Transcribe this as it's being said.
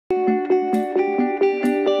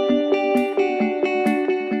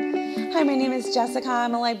is Jessica.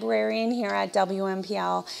 I'm a librarian here at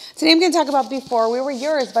WNPL. Today I'm going to talk about Before We Were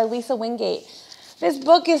Yours by Lisa Wingate. This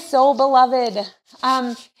book is so beloved.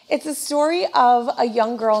 It's a story of a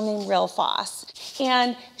young girl named Ril Foss.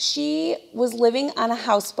 And she was living on a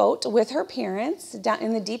houseboat with her parents down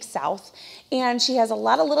in the deep south. And she has a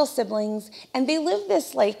lot of little siblings. And they live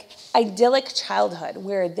this like idyllic childhood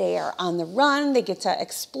where they are on the run. They get to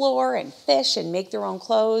explore and fish and make their own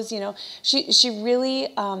clothes. You know, she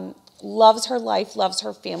really loves her life, loves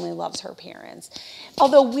her family, loves her parents.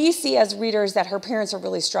 Although we see as readers that her parents are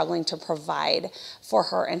really struggling to provide for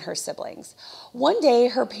her and her siblings. One day,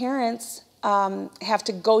 her parents have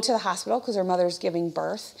to go to the hospital because her mother's giving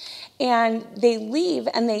birth, and they leave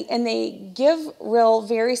and they give Ril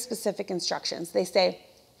very specific instructions. They say,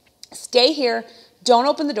 stay here, don't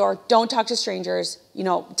open the door, don't talk to strangers, you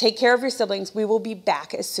know, take care of your siblings, we will be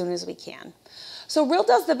back as soon as we can. So Ril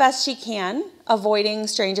does the best she can, avoiding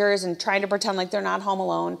strangers and trying to pretend like they're not home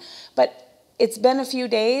alone, but it's been a few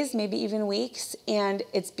days, maybe even weeks, and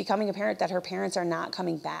it's becoming apparent that her parents are not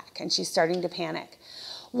coming back, and she's starting to panic.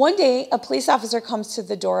 One day, a police officer comes to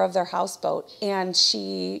the door of their houseboat, and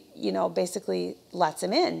she, basically lets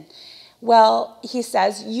him in. Well, he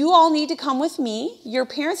says, you all need to come with me. Your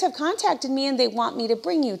parents have contacted me, and they want me to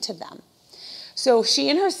bring you to them. So she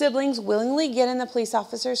and her siblings willingly get in the police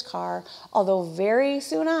officer's car, although very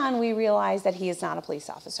soon on, we realize that he is not a police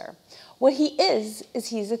officer. What he is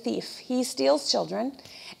he's a thief. He steals children,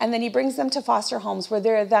 and then he brings them to foster homes where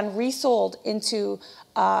they're then resold into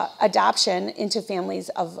adoption into families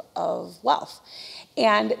of wealth.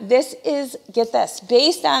 And this is, get this,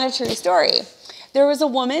 based on a true story. There was a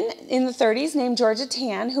woman in the 30s named Georgia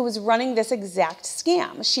Tan who was running this exact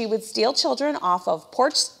scam. She would steal children off of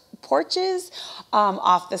porches,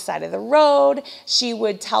 off the side of the road. She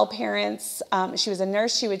would tell parents, she was a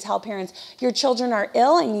nurse, she would tell parents, your children are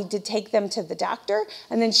ill, I need to take them to the doctor.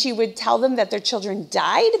 And then she would tell them that their children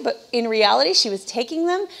died, but in reality, she was taking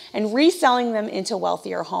them and reselling them into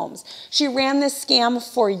wealthier homes. She ran this scam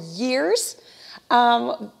for years.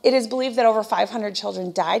 It is believed that over 500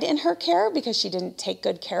 children died in her care because she didn't take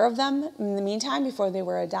good care of them in the meantime before they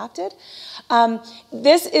were adopted.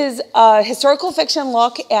 This is a historical fiction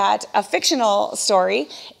look at a fictional story,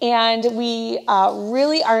 and we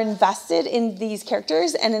really are invested in these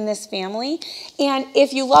characters and in this family. And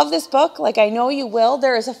if you love this book, like I know you will,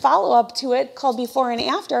 there is a follow-up to it called Before and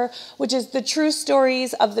After, which is the true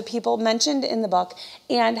stories of the people mentioned in the book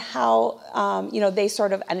and how they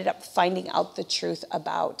sort of ended up finding out the truth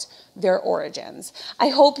about their origins. I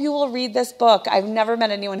hope you will read this book. I've never met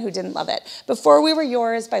anyone who didn't love it. Before We Were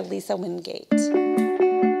Yours by Lisa Wingate.